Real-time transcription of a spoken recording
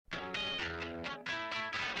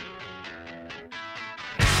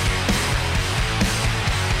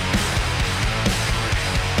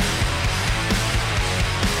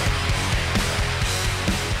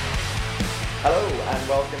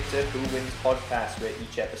welcome to Who Wins Podcast, where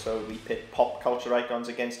each episode we pit pop culture icons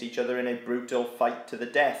against each other in a brutal fight to the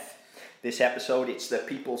death. This episode, it's the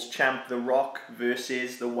People's Champ, The Rock,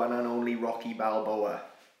 versus the one and only Rocky Balboa.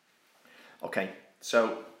 Okay,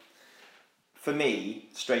 so for me,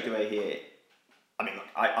 straight away here, I mean, look,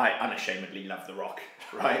 I unashamedly love The Rock,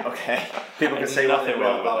 right? Okay, people can say what they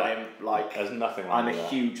will about him. Like, there's nothing wrong with that. I'm a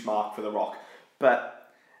huge mark for The Rock,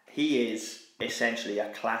 but he is essentially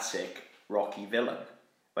a classic Rocky villain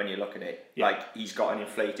when you look at it. Yeah. Like, he's got an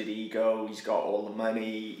inflated ego, he's got all the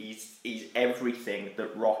money, he's everything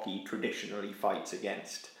that Rocky traditionally fights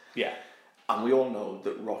against. Yeah. And we all know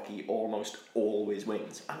that Rocky almost always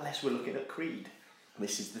wins, unless we're looking at Creed.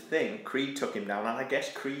 This is the thing, Creed took him down, and I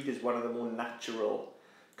guess Creed is one of the more natural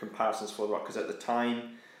comparisons for The Rock, because at the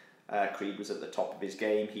time, Creed was at the top of his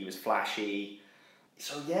game, he was flashy.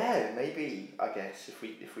 So yeah, maybe, I guess, if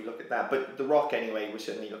we look at that. But The Rock, anyway, we're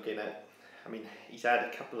certainly looking at, I mean, he's had a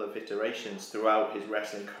couple of iterations throughout his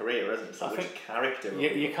wrestling career, hasn't he? So which character?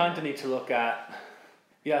 You kind of need to look at,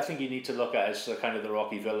 I think you need to look at as kind of the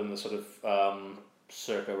Rocky villain, the sort of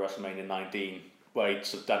circa WrestleMania 19, where he's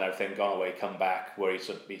sort of done everything, gone away, come back, where he's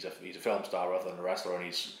a film star rather than a wrestler, and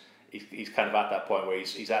he's kind of at that point where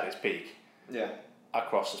he's at his peak. Yeah.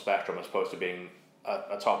 Across the spectrum, as opposed to being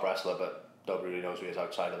a top wrestler, but nobody really knows who he is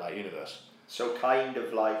outside of that universe. So kind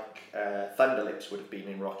of like Thunderlips would have been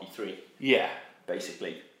in Rocky 3. Yeah.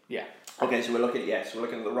 Basically. Yeah. Okay, so we're looking at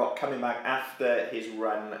The Rock coming back after his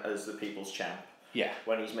run as the People's Champ. Yeah.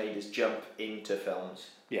 When he's made his jump into films.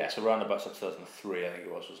 Yeah, so around about 2003, I think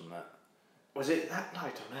it was, wasn't it? Was it that? No, I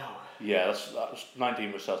don't know. Yeah, that was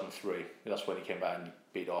 19 was 2003. That's when he came back and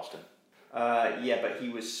beat Austin. Yeah, but he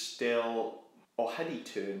was still... Or had he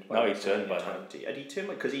turned by he turned by 20? Had he turned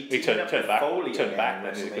by... Because he turned back. Foley turned back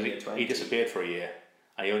because he disappeared for a year,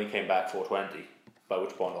 and he only came back for 20. By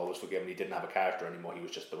which point, all was forgiven. He didn't have a character anymore. He was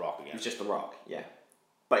just The Rock again. He was just The Rock, yeah.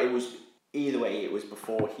 But it was... Either way, it was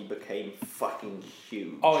before he became fucking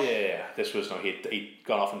huge. Oh, yeah. This was... No, he'd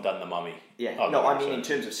gone off and done The Mummy. Yeah. No, I mean, in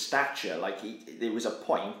terms of stature, like, there was a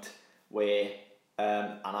point where...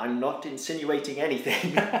 and I'm not insinuating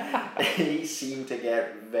anything, he seemed to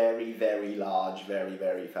get very, very large, very,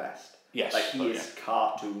 very fast. Yes. Like, he is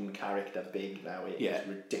cartoon character big now. It is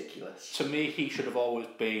ridiculous. To me, he should have always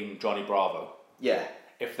been Johnny Bravo. Yeah.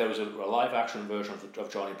 If there was a live action version of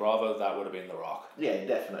Johnny Bravo, that would have been The Rock. Yeah,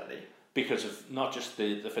 definitely. Because of not just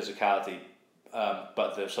the physicality,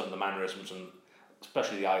 but some of the mannerisms, and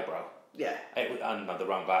especially the eyebrow. Yeah. And the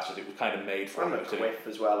round glasses, it was kind of made for him. And the quiff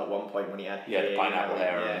as well at one point when he had hair. Yeah, the pineapple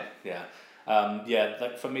hair. Yeah.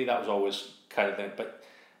 Like, for me, that was always kind of thing. But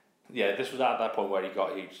yeah, this was at that point where he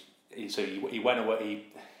went away.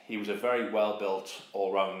 He was a very well built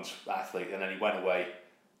all round athlete, and then he went away,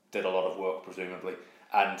 did a lot of work presumably,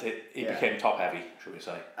 and he became top heavy, should we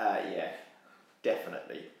say? Yeah,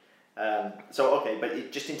 definitely.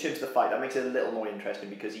 But just in terms of the fight, that makes it a little more interesting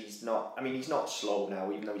because he's not slow now,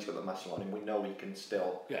 even though he's got the muscle on him. We know he can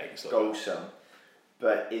still go some.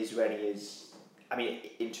 But in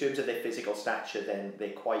terms of their physical stature, then they're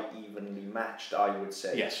quite evenly matched, I would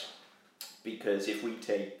say. Yes. Because if we're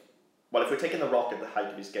taking The Rock at the height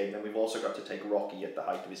of his game, then we've also got to take Rocky at the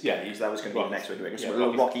height of his game. Because that was going to be the next way to do it.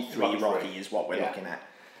 So Rocky 3 is what we're looking at.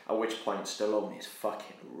 At which point Stallone is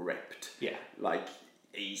fucking ripped. Yeah. Like...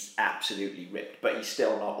 He's absolutely ripped, but he's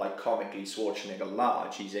still not like comically Schwarzenegger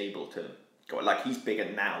large. He's able to go, like, he's bigger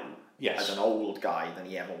now as an old guy than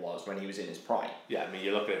he ever was when he was in his prime. Yeah, I mean,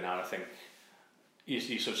 you look at it now and I think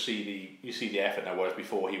you sort of see the effort now, whereas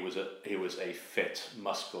before he was a fit,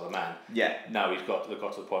 muscular man. Yeah. Now he's got to the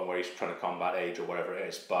point where he's trying to combat age or whatever it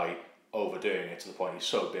is by overdoing it to the point he's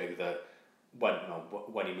so big that when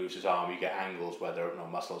he moves his arm, you get angles where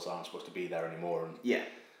muscles aren't supposed to be there anymore. And yeah.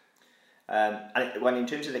 And when in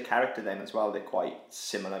terms of the character then as well, they're quite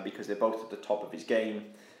similar because they're both at the top of his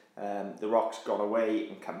game. The Rock's gone away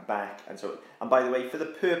and come back, and by the way, for the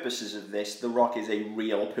purposes of this, The Rock is a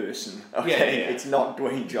real person. Okay, it's not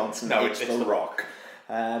Dwayne Johnson. No, it's the Rock.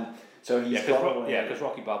 So he's gone away. Yeah, because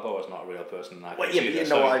Rocky Balboa is not a real person. In that well, yeah, but you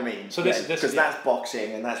know what I mean. So because that's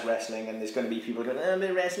boxing and that's wrestling, and there's going to be people going,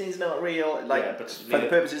 "Oh, wrestling's not real." Like, but for the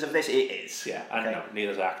purposes of this, it is. Yeah, and no,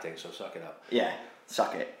 neither's acting, so suck it up. Yeah.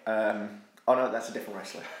 Suck it. Oh no, that's a different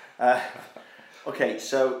wrestler. Okay,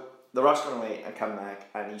 so The Rock's gone away and come back,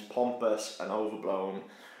 and he's pompous and overblown,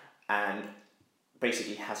 and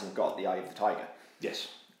basically hasn't got the eye of the tiger. Yes.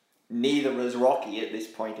 Neither is Rocky at this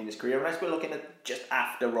point in his career, unless we're looking at just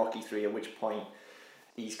after Rocky 3, at which point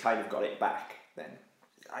he's kind of got it back then.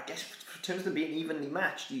 I guess in terms of them being evenly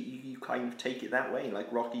matched, you kind of take it that way. Like,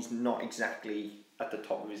 Rocky's not exactly at the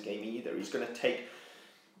top of his game either. He's going to take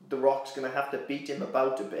The Rock's going to have to beat him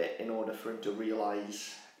about a bit in order for him to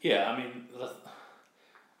realise... Yeah, I mean,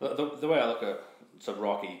 the way I look at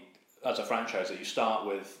Rocky as a franchise, that you start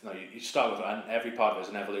with, and every part of it is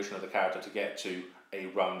an evolution of the character to get to a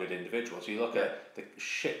rounded individual. So you look at the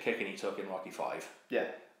shit kicking he took in Rocky 5. Yeah.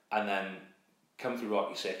 And then come through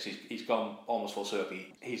Rocky 6, he's gone almost full circle.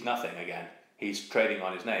 He's nothing again. He's trading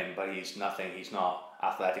on his name, but he's nothing. He's not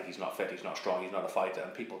athletic, he's not fit, he's not strong, he's not a fighter,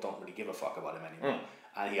 and people don't really give a fuck about him anymore.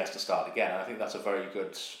 And he has to start again. And I think that's a very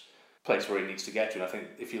good place where he needs to get to. And I think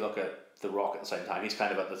if you look at The Rock at the same time, he's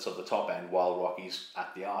kind of at the sort of the top end while Rocky's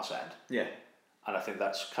at the arse end. Yeah. And I think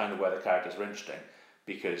that's kind of where the characters are interesting,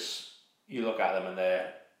 because you look at them and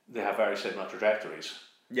they have very similar trajectories.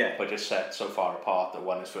 Yeah. But just set so far apart that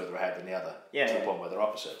one is further ahead than the other. Yeah. To the point where they're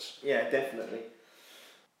opposites. Yeah, definitely.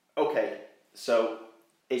 Okay, so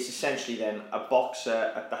it's essentially then a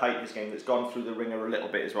boxer at the height of his game that's gone through the ringer a little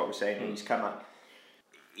bit, is what we're saying, and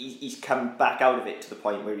he's come back out of it to the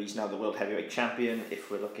point where he's now the world heavyweight champion. If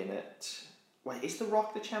we're looking at... Wait, is The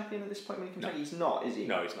Rock the champion at this point when he comes back? He's not, is he?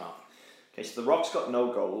 No, he's not. Okay, so The Rock's got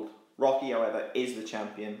no gold. Rocky, however, is the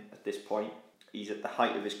champion at this point. He's at the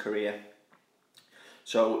height of his career.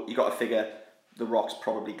 So you got to figure The Rock's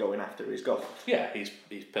probably going after his gold. Yeah, he's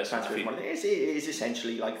pissed off. It is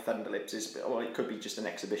essentially like Thunderlips. It could be just an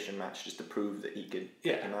exhibition match just to prove that he could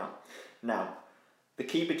take him out. Now, the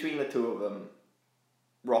key between the two of them,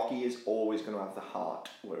 Rocky is always going to have the heart,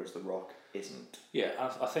 whereas The Rock isn't. Yeah,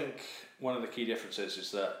 I think one of the key differences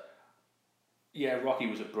is that, Rocky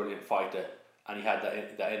was a brilliant fighter and he had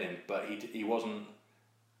that in him, but he wasn't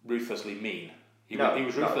ruthlessly mean. He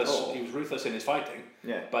was ruthless. He was ruthless in his fighting.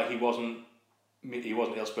 Yeah. But he wasn't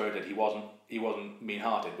ill-spirited. He wasn't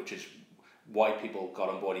mean-hearted, which is why people got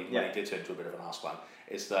on board even when he did turn into a bit of an arseman.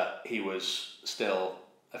 Is that he was still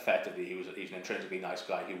effectively he's an intrinsically nice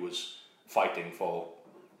guy who was fighting for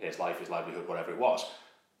his life, his livelihood, whatever it was.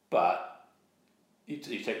 But you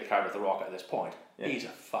take the character of The Rock at this point, he's a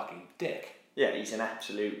fucking dick. Yeah, he's an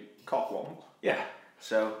absolute cockwomble. Yeah.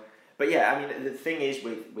 So, but yeah, I mean, the thing is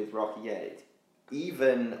with Rocky,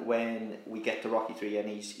 even when we get to Rocky 3 and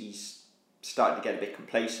he's starting to get a bit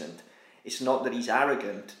complacent, it's not that he's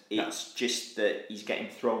arrogant, it's just that he's getting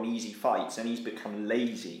thrown easy fights and he's become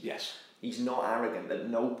lazy. Yes. He's not arrogant. At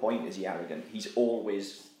no point is he arrogant. He's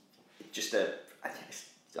always just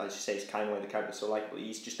I should say it's kind of why the character's so likeable.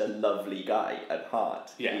 He's just a lovely guy at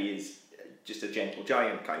heart. Yeah. He is just a gentle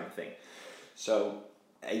giant kind of thing. So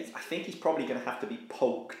I think he's probably going to have to be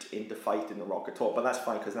poked into fighting The Rock at all, but that's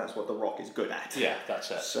fine because that's what The Rock is good at. Yeah,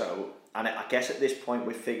 that's it. So, and I guess at this point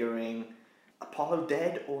we're figuring Apollo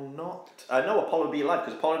dead or not? No, Apollo would be alive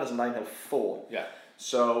because Apollo doesn't die until 4. Yeah.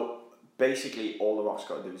 So basically all The Rock's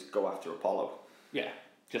got to do is go after Apollo. Yeah,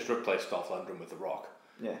 just replace Dolph Lundgren with The Rock.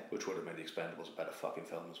 Yeah. Which would have made The Expendables a better fucking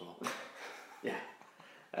film as well. Yeah.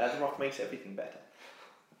 The Rock makes everything better.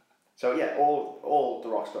 So yeah, all The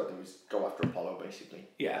Rock's got to do is go after Apollo, basically.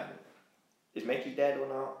 Yeah. Is Mickey dead or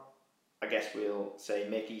not? I guess we'll say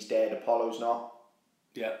Mickey's dead, Apollo's not.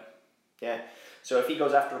 Yeah. Yeah. So if he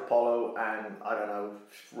goes after Apollo and, I don't know,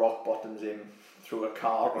 rock bottoms him through a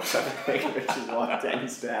car or something, which is what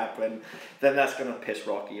tends to happen, then that's going to piss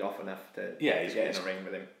Rocky off enough to get in a ring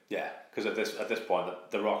with him. Yeah, because at this point,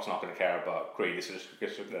 the Rock's not going to care about Creed. It's just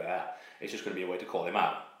going to be a way to call him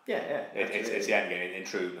out. Yeah. It's the end game in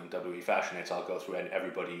true WWE fashion. It's I'll go through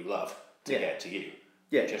everybody you love to get to you.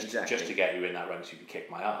 Yeah, exactly. Just to get you in that ring so you can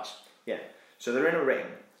kick my ass. Yeah. So they're in a ring.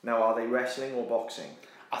 Now, are they wrestling or boxing?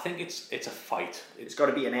 I think it's a fight. It's got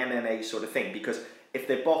to be an MMA sort of thing, because if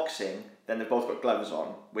they're boxing, then they've both got gloves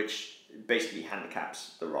on, which basically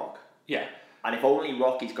handicaps The Rock. Yeah. And if only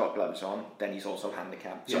Rocky's got gloves on, then he's also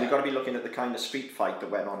handicapped. So we've got to be looking at the kind of street fight that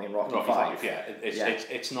went on in Rocky 5. Yeah,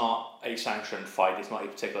 it's not a sanctioned fight. It's not a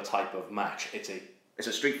particular type of match. It's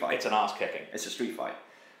a street fight. It's an ass kicking. It's a street fight.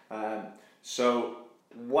 So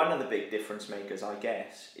one of the big difference makers, I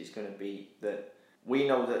guess, is going to be that we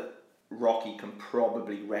know that Rocky can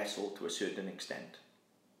probably wrestle to a certain extent.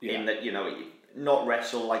 Yeah. In that, not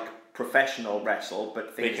wrestle like professional wrestle,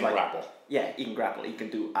 but things like... He can grapple. Yeah, he can grapple. He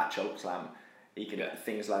can do a choke slam. He can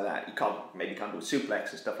things like that. He can't do a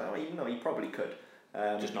suplex and stuff like that, even though he probably could.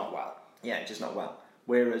 Just not well. Yeah, just not well.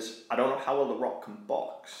 Whereas, I don't know how well The Rock can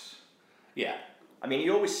box. Yeah. I mean, he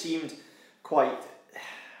always seemed quite...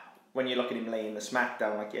 When you look at him laying the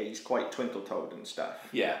Smackdown, he's quite twinkle-toed and stuff.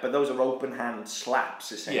 Yeah. But those are open-hand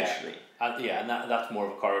slaps, essentially. Yeah, and that's more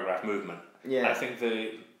of a choreographed movement. Yeah. And I think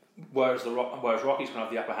whereas Rocky's going to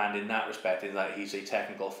have the upper hand in that respect, in that he's a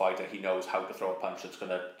technical fighter, he knows how to throw a punch that's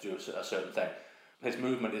going to do a certain thing. His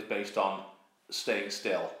movement is based on staying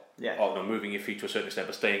still, or moving your feet to a certain extent,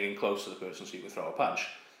 but staying in close to the person so you can throw a punch.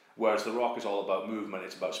 Whereas The Rock is all about movement,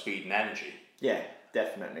 it's about speed and energy. Yeah,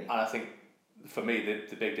 definitely. And I think, for me,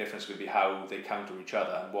 the big difference would be how they counter each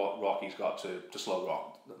other and what Rocky's got to slow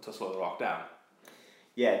The Rock down.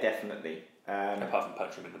 Yeah, definitely. Apart from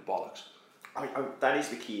punching him in the bollocks. That is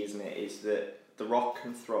the key, isn't it? Is that The Rock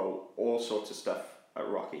can throw all sorts of stuff at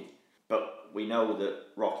Rocky, but we know that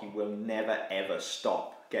Rocky will never ever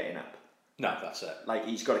stop getting up. No, that's it. Like,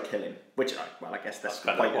 he's got to kill him, which, well, I guess that's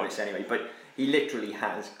the point of this anyway, but he literally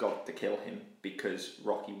has got to kill him because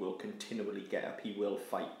Rocky will continually get up. He will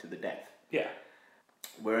fight to the death. Yeah.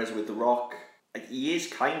 Whereas with The Rock, he is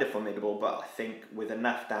kind of formidable, but I think with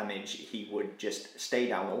enough damage, he would just stay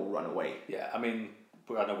down or run away. Yeah, I mean,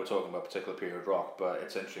 I know we're talking about a particular period Rock, but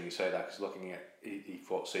it's interesting you say that because looking at, he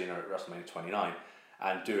fought Cena at WrestleMania 29,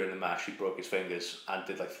 and during the match he broke his fingers and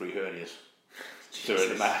did like 3 hernias during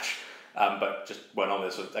the match. But just went on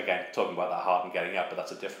with this, again, talking about that heart and getting up, but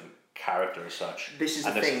that's a different character as such. This is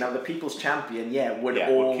the thing, now the People's Champion, would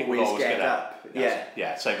always get up.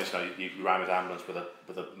 Yeah, same as you ram his ambulance with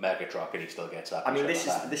a mega truck and he still gets up. I mean, this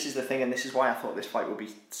is the thing, and this is why I thought this fight would be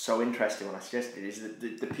so interesting when I suggested it, is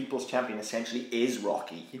that the People's Champion essentially is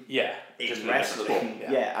Rocky. Yeah. In wrestling.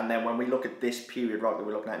 Yeah, and then when we look at this period Rock that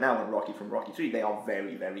we're looking at now, and Rocky from Rocky 3, they are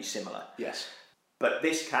very, very similar. Yes. But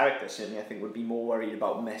this character, certainly, I think, would be more worried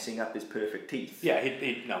about messing up his perfect teeth. Yeah, he'd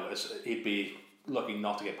be looking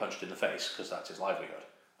not to get punched in the face because that's his livelihood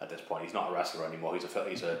at this point. He's not a wrestler anymore. He's a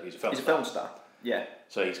film star. Yeah.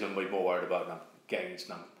 So he's going to be more worried about getting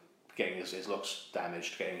his looks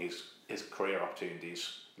damaged, getting his career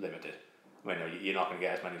opportunities limited. I mean, you're not going to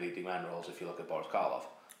get as many leading man roles if you look at Boris Karloff.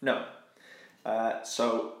 No.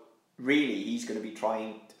 So really, he's going to be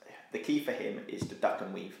trying. The key for him is to duck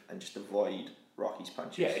and weave and just avoid Rocky's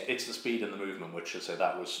punches. Yeah, it's the speed and the movement, which I'd say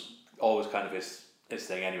that was always kind of his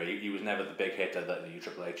thing anyway. He was never the big hitter that your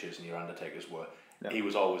Triple H's and your Undertakers were. No. He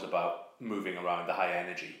was always about moving around, the high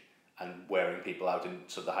energy, and wearing people out in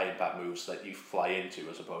so the high impact moves that you fly into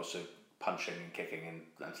as opposed to punching and kicking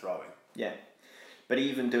and throwing. Yeah. But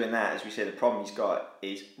even doing that, as we say, the problem he's got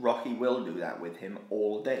is Rocky will do that with him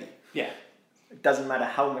all day. Yeah. It doesn't matter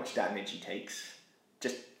how much damage he takes,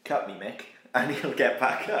 just cut me, Mick, and he'll get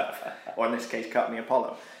back up. Or in this case, cut me,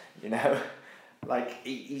 Apollo. You know? Like,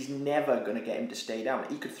 he's never going to get him to stay down.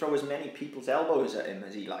 He could throw as many people's elbows at him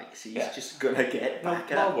as he likes. He's just going to get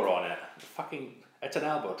back up. While we're on it, it's an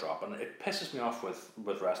elbow drop, and it pisses me off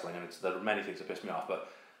with wrestling, and there are many things that piss me off,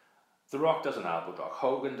 but The Rock does an elbow drop,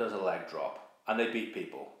 Hogan does a leg drop, and they beat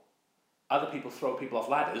people. Other people throw people off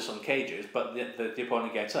ladders on cages, but the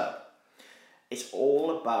opponent gets up. It's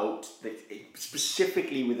all about,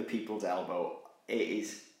 specifically with the people's elbow, it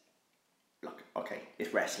is... Look, okay,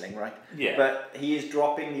 it's wrestling, right? Yeah. But he is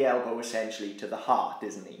dropping the elbow essentially to the heart,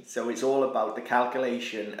 isn't he? So it's all about the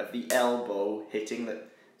calculation of the elbow hitting the...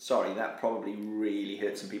 Sorry, that probably really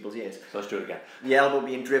hurt some people's ears. So let's do it again. The elbow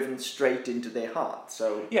being driven straight into their heart,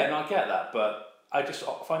 so... Yeah, no, I get that, but I just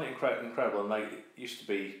find it incredible. And like, it used to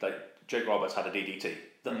be, like, Jake Roberts had a DDT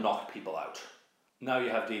that knocked people out. Now you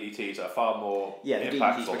have DDTs that are far more impactful. Yeah, the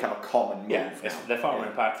DDT's become a common move now. They're far more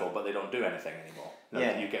impactful, but they don't do anything anymore.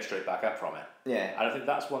 You get straight back up from it. Yeah. And I think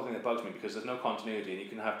that's one thing that bugs me, because there's no continuity, and you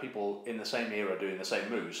can have people in the same era doing the same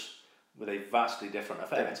moves with a vastly different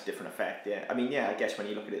effect. It's a different effect, yeah. I mean, I guess when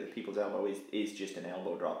you look at it, the people's elbow is just an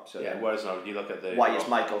elbow drop. So whereas now you look at the... Why is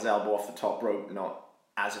Michael's elbow off the top rope not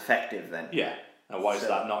as effective then? Yeah. And why is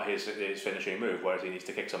that not his finishing move, whereas he needs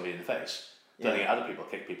to kick somebody in the face? Then other people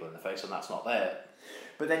kick people in the face, and that's not there.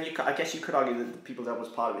 But then I guess you could argue that the people's elbow is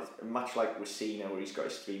part of it, much like with Cena, where he's got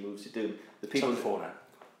his 3 moves to do. He's up to 4 now.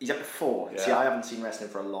 He's up to 4. Yeah. See, I haven't seen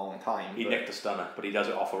wrestling for a long time. He nicked a stunner, but he does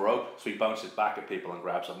it off a rope, so he bounces back at people and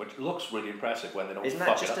grabs them, which looks really impressive when they don't. Isn't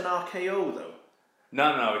that just an RKO though?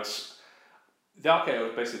 No, it's the RKO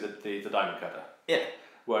is basically the diamond cutter. Yeah.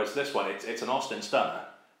 Whereas this one, it's an Austin stunner,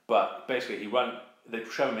 but basically they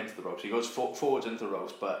show him into the ropes. He goes forwards into the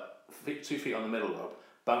ropes, but 2 feet on the middle rope,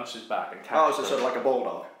 bounces back and catches them. So sort of like a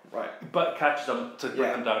bulldog, right? But catches them to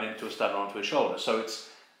bring them down into a stunner onto his shoulder. So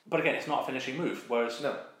but again, it's not a finishing move. Whereas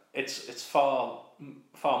it's far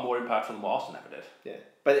more impactful than what Austin ever did. Yeah,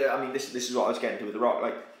 but I mean, this is what I was getting to with The Rock.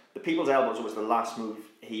 Like, the people's elbows was the last move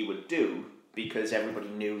he would do because everybody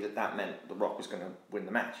knew that meant The Rock was going to win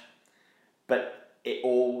the match. But it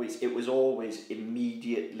was always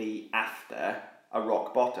immediately after a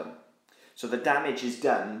rock bottom. So the damage is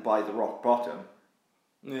done by the rock bottom.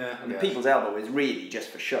 Yeah. And the people's elbow is really just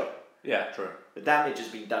for show. Yeah, true. The damage has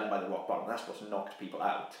been done by the rock bottom. That's what's knocked people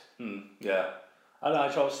out. Yeah. I don't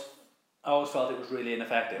know, I always felt it was really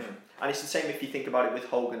ineffective. And it's the same if you think about it with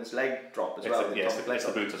Hogan's leg drop as well. It's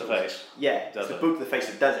the boot to the face. Yeah, it's the boot to the face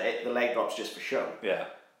that does it. The leg drop's just for show. Yeah.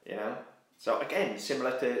 You know? So again,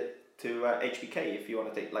 similar to HBK, if you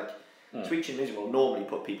want to take, like, Switching Music will normally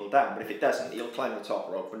put people down, but if it doesn't, he'll climb the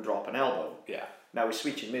top rope and drop an elbow. Yeah. Now with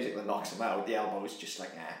Switching Music that knocks him out, the elbow is just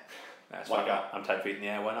like, That's why I'm 10 feet in the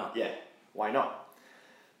air, why not? Yeah, why not?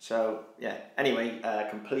 So, yeah, anyway,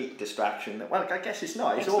 complete distraction. Well, I guess it's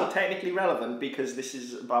not. It's all not technically relevant because this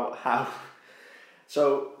is about how...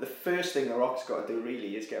 So, the first thing The Rock's got to do,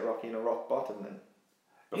 really, is get Rocky in a rock bottom then.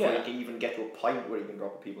 Before he can even get to a point where he can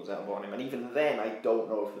drop a people's elbow on him. And even then, I don't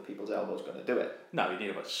know if the people's elbow's going to do it. No, you need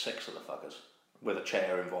about 6 of the fuckers. With a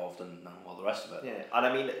chair involved and all the rest of it. Yeah, and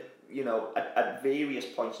I mean, you know, at various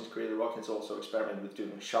points in his career, The Rock has also experimented with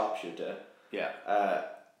doing a sharpshooter. Yeah.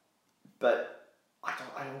 But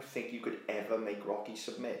I don't think you could ever make Rocky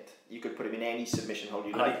submit. You could put him in any submission hold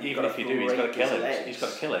you like. Even if you do, he's got to kill him. He's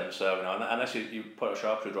got to kill him. So you know, unless you put a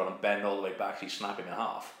sharpshooter on and bend all the way back, you snap him in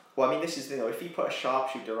half. Well, I mean, this is the, you know, if he put a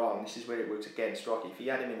sharpshooter on, this is where it works against Rocky. If he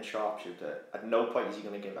had him in a sharpshooter, at no point is he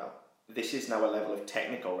going to give up. This is now a level of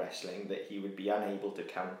technical wrestling that he would be unable to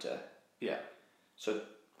counter. Yeah. So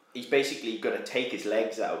he's basically going to take his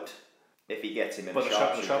legs out if he gets him in a sharpshooter.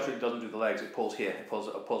 But the sharpshooter doesn't do the legs, it pulls here, it pulls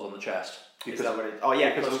on the chest. Is that what it is? Oh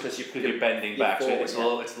yeah, because you're bending back, forward,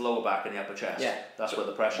 so it's the lower back and the upper chest. Yeah. That's where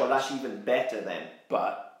the pressure is. Well, that's even better then.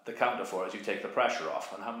 But the counter for it is you take the pressure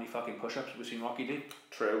off, and how many fucking push-ups have we seen Rocky do?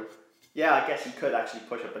 True. Yeah, I guess he could actually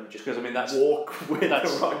push up and just walk with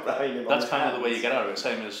the Rock behind him. That's kind of the way you get out of it.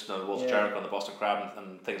 Same as the Walter Jericho and the Boston Crab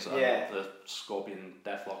and things like that. The Scorpion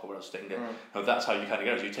Deathlock or whatever thing. No, that's how you kind of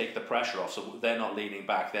get it. You take the pressure off, so they're not leaning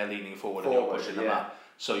back; they're leaning forward and you're pushing them up.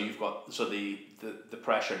 So you've got the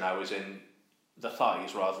pressure now is in the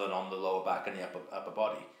thighs rather than on the lower back and the upper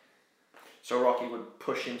body. So Rocky would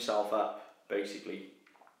push himself up basically,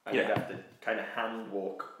 and he'd have to kind of hand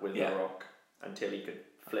walk with the Rock until he could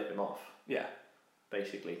flip him off. Yeah.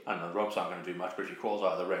 Basically. And the ropes aren't going to do much, but if he crawls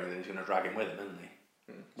out of the ring, then he's going to drag him with him, isn't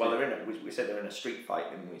he? Well, they're in we said they're in a street fight,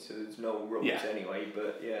 didn't we? So there's no ropes anyway,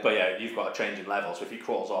 but yeah. But yeah, you've got a change in level, so if he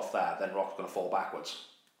crawls off that, then Rock's going to fall backwards.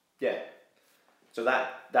 Yeah. So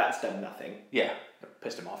that's done nothing. Yeah.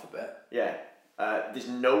 Pissed him off a bit. Yeah. There's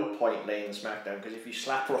no point laying the Smackdown, because if you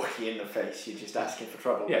slap Rocky in the face, you're just asking for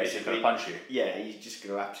trouble. Yeah, he's just going to punch you. Yeah, he's just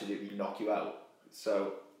going to absolutely knock you out.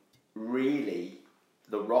 So, really...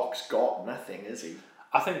 The Rock's got nothing, is he?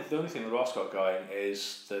 I think the only thing The Rock's got going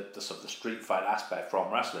is the sort of the street fight aspect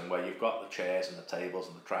from wrestling, where you've got the chairs and the tables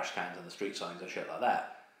and the trash cans and the street signs and shit like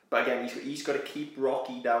that. But again, he's got to keep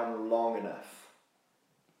Rocky down long enough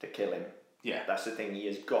to kill him. Yeah. That's the thing, he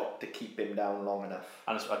has got to keep him down long enough.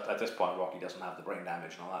 And at this point, Rocky doesn't have the brain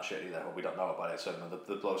damage and all that shit either. Well, we don't know about it, so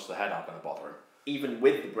the blows to the head aren't going to bother him. Even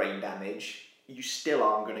with the brain damage, you still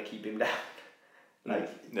aren't going to keep him down.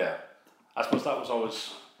 Yeah. I suppose that was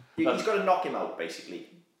always... He's got to knock him out, basically.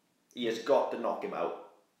 He has got to knock him out.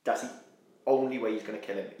 That's the only way he's going to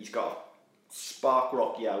kill him. He's got to spark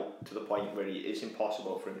Rocky out to the point where it's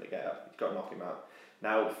impossible for him to get up. He's got to knock him out.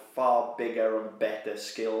 Now, far bigger and better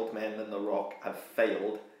skilled men than The Rock have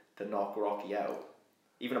failed to knock Rocky out.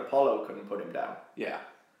 Even Apollo couldn't put him down. Yeah.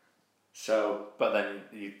 So... But then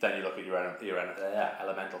you look at your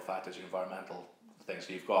elemental factors, your environmental things.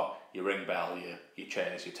 So you've got your ring bell, your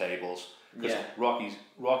chairs, your tables... Because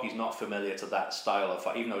Rocky's not familiar to that style of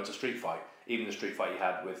fight, even though it's a street fight. Even the street fight he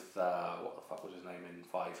had with, what the fuck was his name in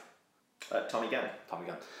 5? Tommy Gunn. Tommy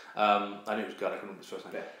Gunn. I knew it was Gunn, I couldn't remember his first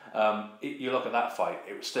name. Yeah. You look at that fight,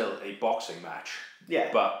 it was still a boxing match.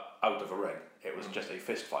 Yeah. But out of a ring. It was just a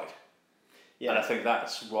fist fight. Yeah. And I think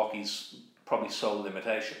that's Rocky's probably sole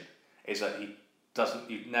limitation, is that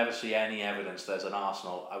you'd never see any evidence there's an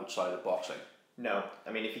arsenal outside of boxing. No,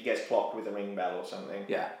 I mean if he gets clocked with a ring bell or something.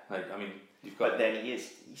 Yeah, I mean you've got. But then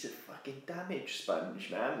he's a fucking damage sponge,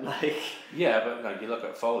 man. Yeah, but no, you look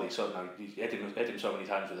at Foley. So no, you hit him so many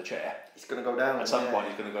times with a chair. He's gonna go down. At some point,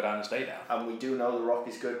 he's gonna go down and stay down. And we do know The Rock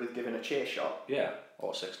is good with giving a chair shot. Yeah,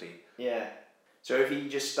 or 16. Yeah. So if he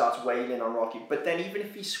just starts wailing on Rocky, but then even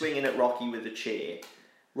if he's swinging at Rocky with a chair,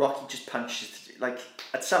 Rocky just punches.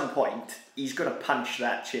 At some point, he's gonna punch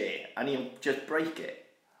that chair, and he'll just break it.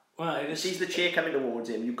 Well, it sees the chair coming towards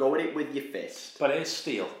him, you go at it with your fist. But it is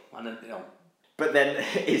steel, and then, But then,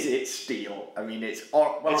 is it steel? I mean, it's...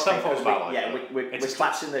 it's some form of balance. Yeah, we're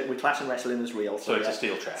classing wrestling as real. So it's a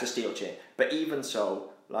steel chair. It's a steel chair. But even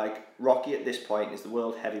so, Rocky at this point is the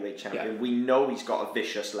world heavyweight champion. Yeah. We know he's got a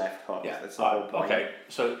vicious left hook. Yeah. That's the whole point. Okay,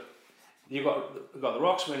 so you've got The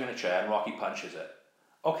Rock swinging a chair and Rocky punches it.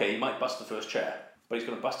 Okay, he might bust the first chair, but he's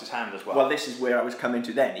going to bust his hand as well. Well, this is where I was coming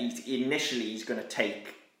to then. Initially, he's going to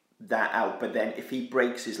take that out, but then if he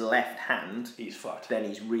breaks his left hand, he's fucked. Then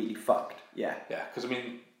he's really fucked. Yeah. Yeah, because I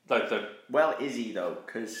mean, well, is he though?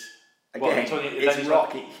 Because Again, it's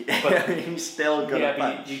Rocky. But he's still going to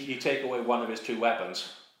punch. But you take away one of his two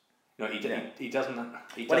weapons. You know, he doesn't.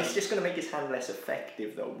 Well, it's just going to make his hand less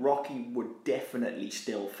effective, though. Rocky would definitely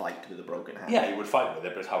still fight with a broken hand. Yeah, he would fight with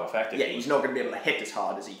it, but how effective? Yeah, he's not going to be able to hit as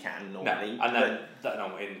hard as he can normally. No. And then,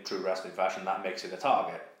 in true wrestling fashion, that makes it a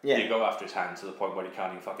target. Yeah. You go after his hand to the point where he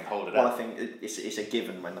can't even fucking hold it up. Well, I think it's a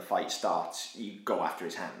given when the fight starts, you go after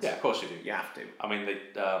his hands. Yeah, of course you do. You have to. I mean,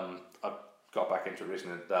 I got back into it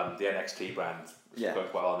recently. The NXT brand was going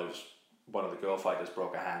quite well. There was one of the girl fighters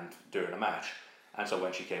broke a hand during a match, and so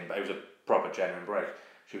when she came back, it was a proper genuine break.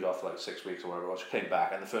 She was off for like 6 weeks or whatever it was. She came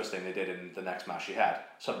back, and the first thing they did in the next match she had,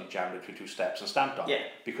 somebody jammed between two steps and stamped on it.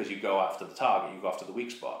 Because you go after the target, you go after the weak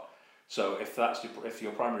spot. So if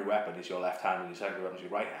your primary weapon is your left hand and your secondary weapon is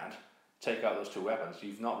your right hand, take out those two weapons.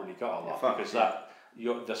 You've not really got a lot because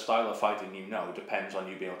the style of fighting depends on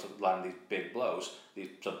you being able to land these big blows, these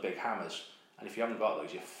sort of big hammers. And if you haven't got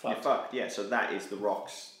those, you're fucked. You're fucked. Yeah. So that is the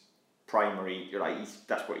Rock's primary.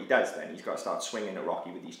 That's what he does. Then he's got to start swinging at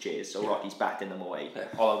Rocky with these chairs. So Rocky's batting them away. Yeah.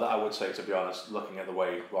 Although I would say, to be honest, looking at the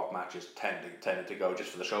way Rock matches tended to go, just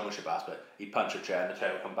for the showmanship aspect, he'd punch a chair and the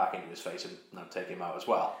chair would come back into his face and take him out as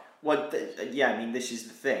well. Well, I mean, this is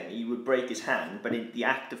the thing. He would break his hand, but in the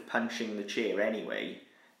act of punching the chair anyway,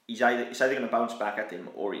 it's either going to bounce back at him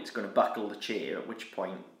or it's going to buckle the chair. At which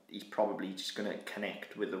point he's probably just going to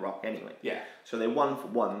connect with the Rock anyway. Yeah. So they're 1 for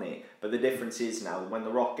 1 there. But the difference is now when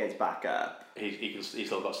the Rock gets back up, he's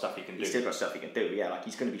still got stuff he can do. He's still got stuff he can do. Yeah, like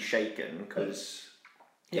he's going to be shaken because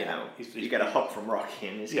you get a hook from Rocky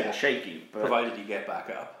and he's going to shake you. But provided you get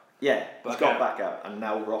back up. Yeah, he's got back up, and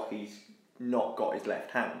now Rocky's not got his left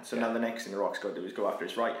hand. So now the next thing the Rock's got to do is go after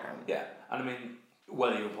his right hand. Yeah, and I mean,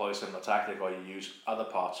 whether you employ a similar tactic or you use other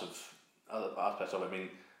aspects of it, I mean,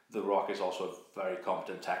 the Rock is also a very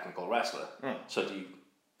competent technical wrestler. So do you...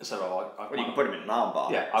 you can put him in an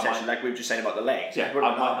armbar. Yeah, essentially, like we were just saying about the legs. Yeah, I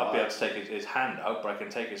might not be able to take his hand out, but I can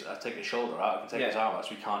take his shoulder out. I can take his arm out,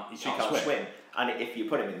 so he can't swim. And if you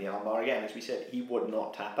put him in the armbar again, as we said, he would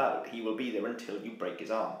not tap out. He will be there until you break his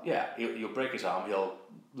arm. Yeah, you'll break his arm. He'll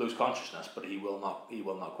lose consciousness, but he will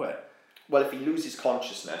not quit. Well, if he loses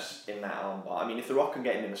consciousness in that armbar, I mean, if the Rock can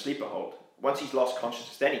get him in a sleeper hold, once he's lost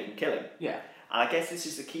consciousness, then he can kill him. Yeah. And I guess this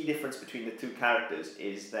is the key difference between the two characters,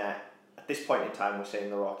 is that at this point in time we're saying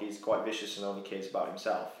the Rock is quite vicious and only cares about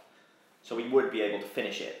himself. So he would be able to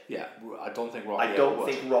finish it. Yeah, I don't think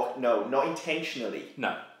Rock... No, not intentionally.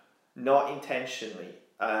 No. Not intentionally.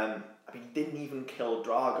 I mean, he didn't even kill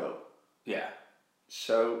Drago. Yeah.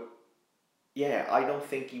 So, yeah, I don't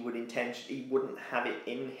think he wouldn't have it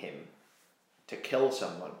in him to kill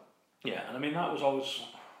someone. Yeah, and I mean, that was always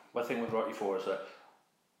my thing with Rocky 4 is that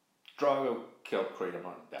Drago killed Creed,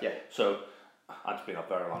 yeah. So, and it's been a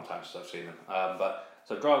very long time since I've seen him.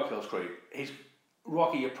 So Drago kills Creed.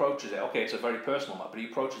 Rocky approaches it. Okay, it's a very personal match, but he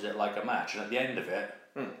approaches it like a match, and at the end of it,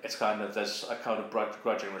 it's kind of there's a kind of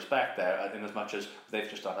grudging respect there, in as much as they've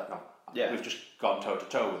just done that. We've just gone toe to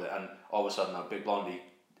toe with it, and all of a sudden, Big Blondie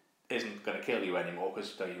isn't going to kill you anymore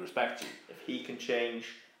because he respects you. If he can change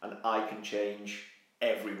and I can change,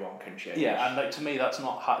 everyone can change. Yeah, and to me, that's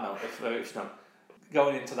not if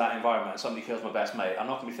going into that environment and somebody kills my best mate, I'm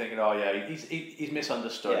not going to be thinking, oh yeah, he's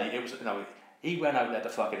misunderstood. Yeah. He went out there to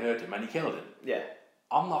fucking hurt him and he killed him. Yeah.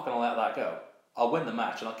 I'm not going to let that go. I'll win the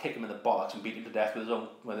match and I'll kick him in the bollocks and beat him to death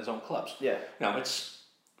with his own clubs. Yeah. That's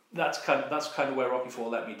kind of where Rocky 4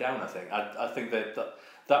 let me down. I think. I think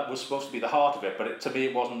that was supposed to be the heart of it, but to me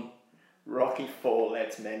it wasn't. Rocky 4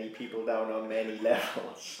 lets many people down on many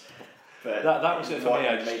levels. But that was it for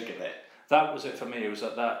me. That was it for me. It was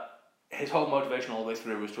that his whole motivation all the way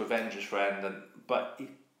through was to avenge his friend, but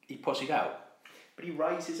he pussied out. But he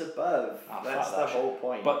rises above. That's the whole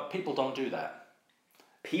point. But people don't do that.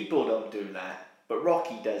 People don't do that. But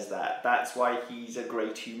Rocky does that. That's why he's a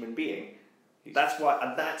great human being. That's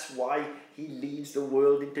why he leads the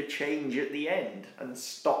world into change at the end and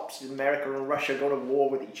stops America and Russia going to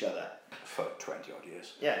war with each other. For 20 odd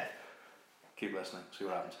years. Yeah. Keep listening, see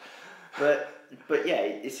what happens. But yeah,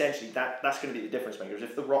 essentially that's going to be the difference makers.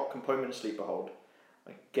 If the Rock can put him in a sleeper hold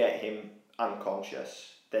and get him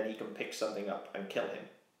unconscious, then he can pick something up and kill him.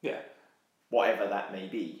 Yeah. Whatever that may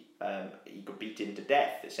be. He could beat him to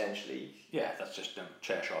death, essentially. Yeah, that's just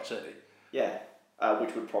chair shot city. Yeah.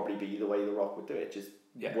 Which would probably be the way the Rock would do it. Just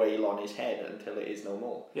wail on his head until it is no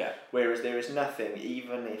more. Yeah. Whereas there is nothing,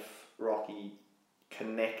 even if Rocky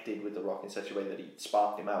connected with the Rock in such a way that he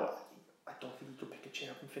sparked him out, I don't think he could pick a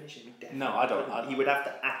chair up and finish him. No, I don't. He would have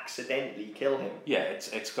to accidentally kill him. Yeah,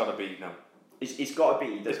 it's got to be It's got to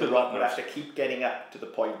be that the Rock would have to keep getting up to the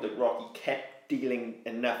point that Rocky kept dealing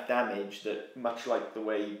enough damage that, much like the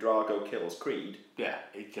way Drago kills Creed,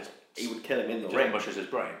 he would kill him in the just ring. mushes his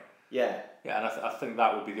brain. Yeah. Yeah, and I think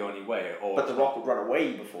that would be the only way. Or but The Rock would run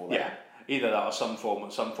away before that. Yeah, either that or some form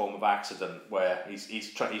of accident where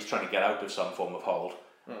he's trying to get out of some form of hold,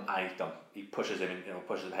 and he pushes him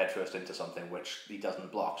headfirst into something which he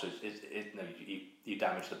doesn't block. So you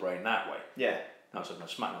damage the brain that way. Yeah. No,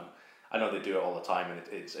 Smackdown. I know they do it all the time, and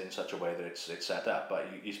it's in such a way that it's set up. But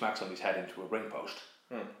you smack somebody's head into a ring post,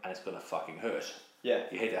 and it's gonna fucking hurt. Yeah.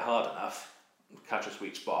 You hit it hard enough, catch a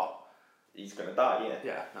sweet spot. He's gonna die. Yeah.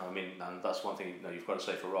 Yeah. No, I mean, and that's one thing you've got to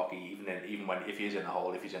say for Rocky. Even when if he's in a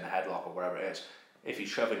hold, if he's in a headlock or wherever it is, if he's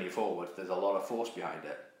shoving you forward, there's a lot of force behind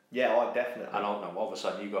it. Yeah, definitely. And all of a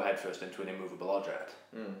sudden you go headfirst into an immovable object.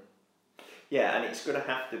 Yeah, and it's gonna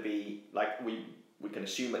have to be like we can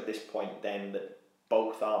assume at this point then that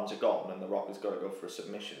both arms are gone and the Rock has got to go for a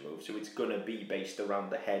submission move. So it's gonna be based around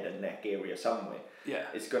the head and neck area somewhere. Yeah.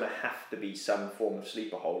 It's gonna have to be some form of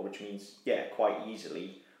sleeper hold, which means quite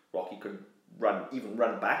easily Rocky could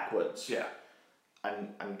run backwards. Yeah.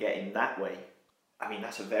 And get in that way. I mean,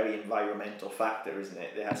 that's a very environmental factor, isn't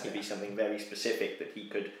it? There has to be something very specific that he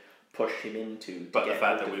could push him into. But the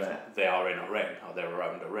fact that they are in a ring, or they're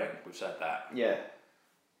around a ring, we've said that. Yeah.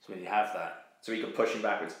 So when you have that. So he could push him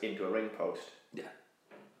backwards into a ring post. Yeah.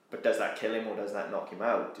 But does that kill him or does that knock him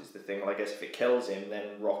out? Is the thing. Well, I guess if it kills him, then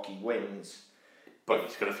Rocky wins. But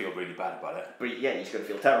he's going to feel really bad about it. But yeah, he's going to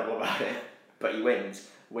feel terrible about it. But he wins.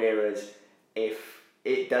 Whereas if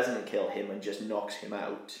it doesn't kill him and just knocks him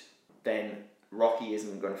out, then Rocky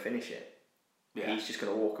isn't going to finish it. Yeah. He's just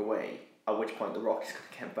going to walk away, at which point the Rock is going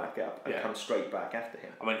to get back up and come straight back after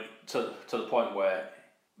him. I mean, to the point where,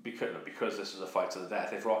 because this is a fight to the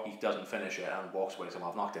death, if Rocky doesn't finish it and walks away saying,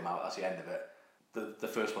 well, I've knocked him out, that's the end of it, the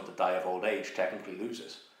first one to die of old age technically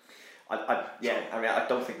loses. I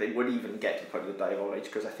don't think they would even get to the point of the die of old age,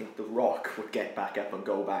 because I think the Rock would get back up and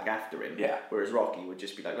go back after him. Yeah. Whereas Rocky would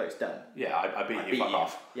just be like, look, it's done. Yeah, I beat you, fuck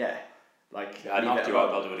off. Yeah. I knocked you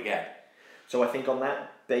out, I'll do it again. So I think on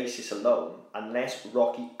that basis alone, unless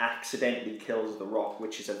Rocky accidentally kills the Rock,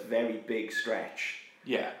 which is a very big stretch.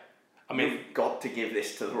 Yeah. I mean, you've got to give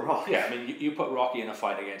this to the Rock. Yeah, I mean, you put Rocky in a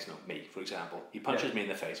fight against me, for example. He punches me in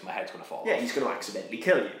the face, and my head's going to fall off. Yeah, he's going to accidentally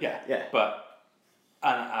kill you. Yeah. But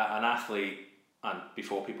an athlete, and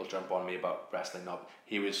before people jump on me about wrestling,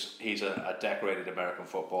 he's a decorated American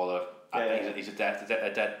footballer. He's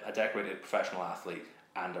a decorated professional athlete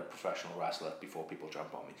and a professional wrestler. Before people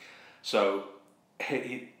jump on me, so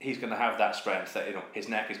he's going to have that strength that his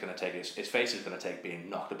neck is going to take, his face is going to take being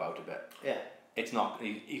knocked about a bit. Yeah. It's not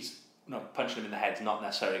punching him in the head's not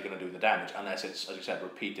necessarily going to do the damage unless it's, as you said,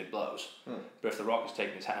 repeated blows. But if the Rock is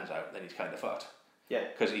taking his hands out, then he's kind of fucked. Yeah.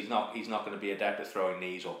 Because he's not going to be adept at throwing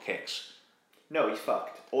knees or kicks. No, he's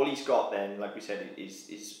fucked. All he's got then, like we said, is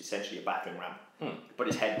essentially a battering ram. Put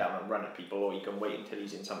his head down and run at people, or he can wait until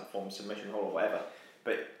he's in some form of submission hold or whatever.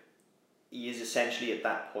 But he is essentially at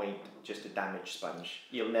that point just a damage sponge.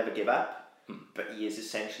 He'll never give up, but he is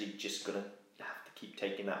essentially just going to have to keep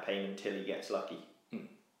taking that pain until he gets lucky.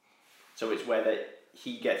 So it's whether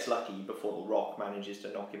he gets lucky before the Rock manages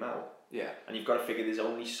to knock him out. Yeah. And you've got to figure there's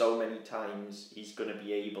only so many times he's going to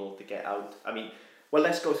be able to get out. I mean, well,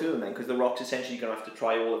 let's go through them then, because the Rock's essentially going to have to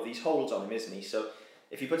try all of these holds on him, isn't he? So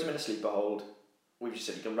if he puts him in a sleeper hold, we've just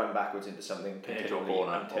said he can run backwards into something continually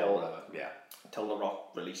until the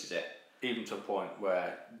Rock releases it. Even to a point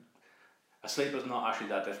where a sleeper's not actually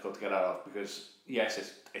that difficult to get out of, because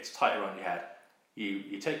yes, it's tight around your head.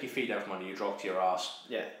 You take your feet out from under you, drop to your ass.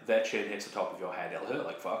 Yeah. Their chin hits the top of your head. It'll hurt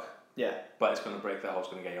like fuck. Yeah. But it's going to break the hole. It's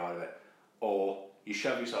going to get you out of it. Or you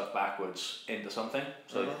shove yourself backwards into something,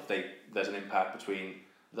 so there's an impact between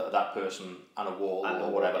that person and a wall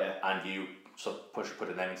or whatever, and you sort of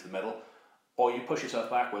put them into the middle. Or you push yourself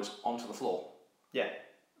backwards onto the floor. Yeah.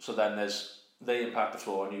 So then they impact the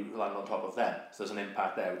floor and you land on top of them. So there's an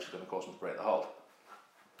impact there which is going to cause them to break the hold.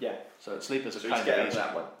 Yeah. So sleepers are kind of easy.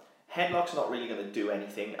 That one. Headlock's not really going to do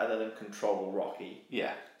anything other than control Rocky.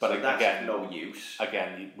 Yeah, but so that's no use.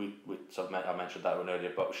 Again, I mentioned that one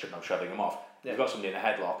earlier, but shoving them off. Yeah. If you've got somebody in a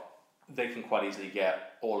headlock, they can quite easily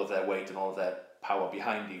get all of their weight and all of their power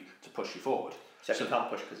behind you to push you forward. Except he can't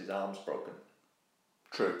push because his arm's broken.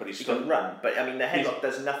 True, but he can run. But I mean, the headlock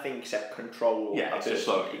does nothing except control. Yeah, it's just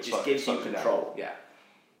slow. It just gives you control. Yeah.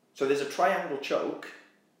 So there's a triangle choke,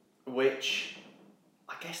 which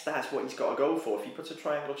I guess that's what he's got to go for. If he puts a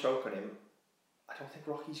triangle choke on him, I don't think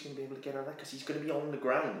Rocky's going to be able to get out of that because he's going to be on the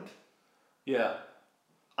ground. Yeah.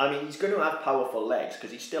 I mean, he's going to have powerful legs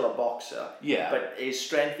because he's still a boxer. Yeah. But his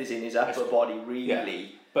strength is in his upper body, really. Yeah.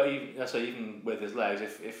 But even with his legs,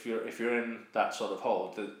 if you're in that sort of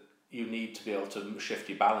hold, you need to be able to shift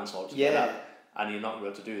your balance or to get up. and you're not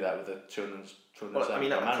able to do that with a 270 Well, I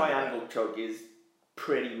mean, a man triangle choke is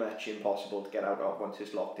pretty much impossible to get out of once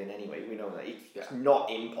it's locked in anyway. We know that. It's not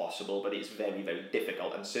impossible, but it's very, very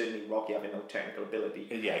difficult, and certainly Rocky having no technical ability.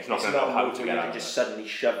 Yeah, he's not going to know how to get out of it. You can just suddenly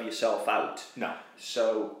shove yourself out. No.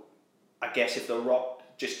 So, I guess if the Rock's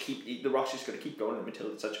just going to keep going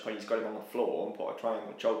until at such a point he's got him on the floor and put a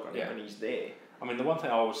triangle choke on him and he's there. I mean, the one thing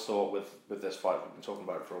I always thought with this fight, we've been talking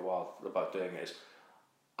about it for a while, about doing is,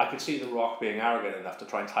 I could see The Rock being arrogant enough to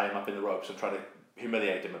try and tie him up in the ropes and try to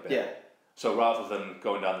humiliate him a bit. Yeah. So rather than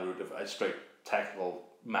going down the route of a straight technical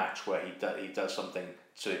match where he does something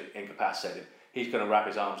to incapacitate him, he's going to wrap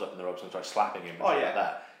his arms up in the ropes and try slapping him and like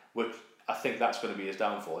that. Which I think that's going to be his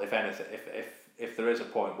downfall. If anything, if there is a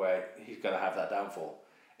point where he's going to have that downfall,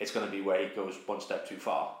 it's going to be where he goes one step too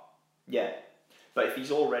far. Yeah, but if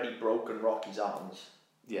he's already broken Rocky's arms,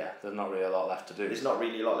 there's not really a lot left to do. There's not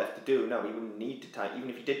really a lot left to do. No, he wouldn't need to tie. Even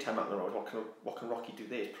if he did tie him up in the road, what can Rocky do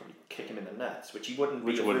there? He'd probably kick him in the nuts, which he wouldn't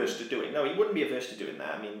be averse to doing. No, he wouldn't be averse to doing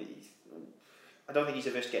that. I mean, I don't think he's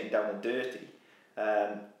averse to getting down and dirty.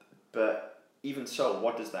 But even so,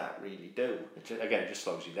 what does that really do? It just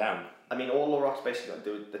slows you down. I mean, all The Rock's basically got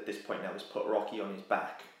to do at this point now is put Rocky on his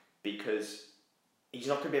back, because he's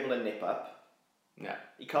not going to be able to nip up. Yeah.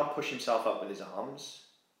 He can't push himself up with his arms.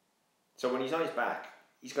 So when he's on his back,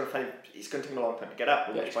 it's going to take him a long time to get up.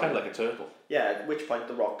 Yeah, it's kind of like a turtle. Yeah, at which point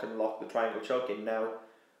The Rock can lock the triangle choke in. Now,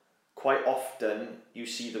 quite often you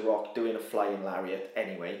see The Rock doing a flying lariat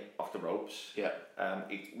anyway off the ropes. Yeah.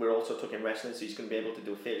 We're also talking wrestling, so he's going to be able to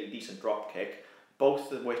do a fairly decent drop kick,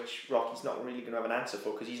 both of which Rocky's not really going to have an answer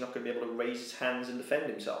for, because he's not going to be able to raise his hands and defend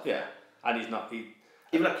himself. Yeah, and he's not...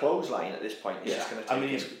 Even a clothesline at this point is just going to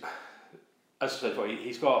take him. As I said,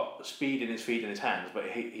 he's got speed in his feet and his hands, but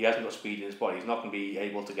he hasn't got speed in his body. He's not going to be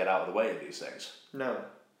able to get out of the way of these things. No.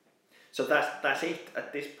 So that's it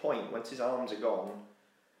at this point. Once his arms are gone,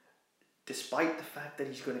 despite the fact that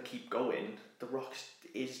he's going to keep going, The Rock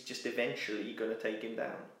is just eventually going to take him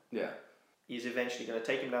down. Yeah. He's eventually going to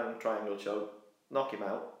take him down in a triangle choke, knock him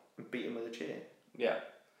out, and beat him with a chair. Yeah.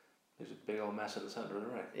 There's a big old mess at the centre of the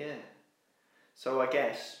ring. Yeah. So I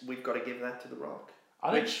guess we've got to give that to The Rock.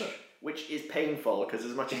 I think so. Which is painful, because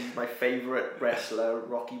as much as he's my favourite wrestler,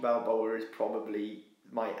 Rocky Balboa is probably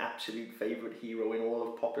my absolute favourite hero in all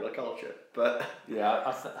of popular culture. But yeah,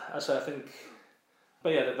 I think.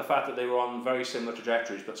 But yeah, the fact that they were on very similar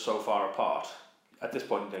trajectories but so far apart. At this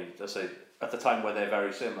point, I say at the time where they're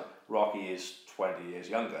very similar, Rocky is 20 years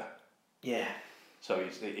younger. Yeah. So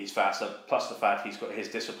he's faster. Plus the fact he's got his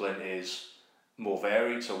discipline is more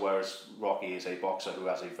varied. So whereas Rocky is a boxer who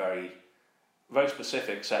has a very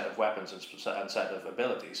specific set of weapons and set of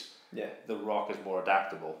abilities. Yeah. The Rock is more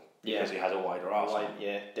adaptable because he has a wider arsenal.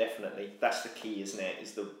 Yeah, definitely. That's the key, isn't it?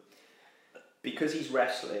 Because he's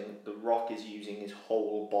wrestling, The Rock is using his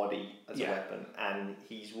whole body as a weapon, and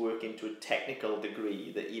he's working to a technical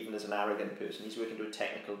degree that even as an arrogant person, he's working to a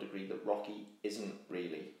technical degree that Rocky isn't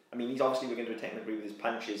really. I mean, he's obviously working to a technical degree with his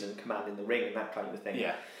punches and commanding the ring and that kind of thing.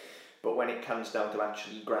 Yeah. But when it comes down to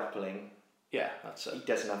actually grappling, that's it. He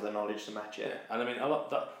doesn't have the knowledge to match it. Yeah. And I mean,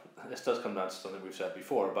 this does come down to something we've said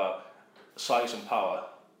before about size and power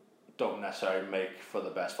don't necessarily make for the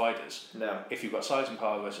best fighters. No. If you've got size and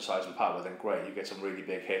power versus size and power, then great, you get some really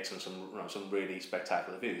big hits and some really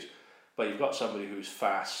spectacular views. But you've got somebody who's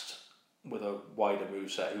fast with a wider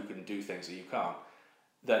moveset who can do things that you can't,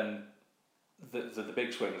 then the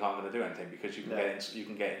big swings aren't going to do anything, because you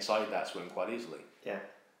can get inside that swing quite easily. Yeah.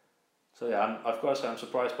 So yeah, I've got to say I'm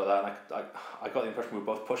surprised by that, and I got the impression we were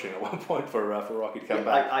both pushing at one point for Rocky to come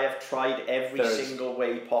back. I have tried every single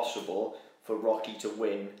way possible for Rocky to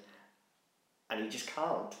win, and he just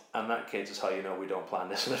can't. And that, kids, is how you know we don't plan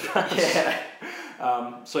this in advance. Yeah.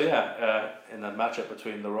 In the matchup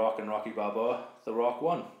between The Rock and Rocky Balboa, The Rock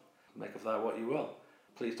won. Make of that what you will.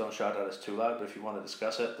 Please don't shout at us too loud, but if you want to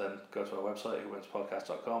discuss it, then go to our website,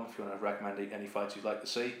 whowinspodcast.com. If you want to recommend any fights you'd like to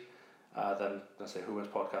see, then let's say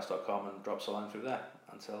whowinspodcast.com and drop us a line through there.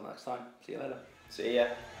 Until next time, see you later. See ya.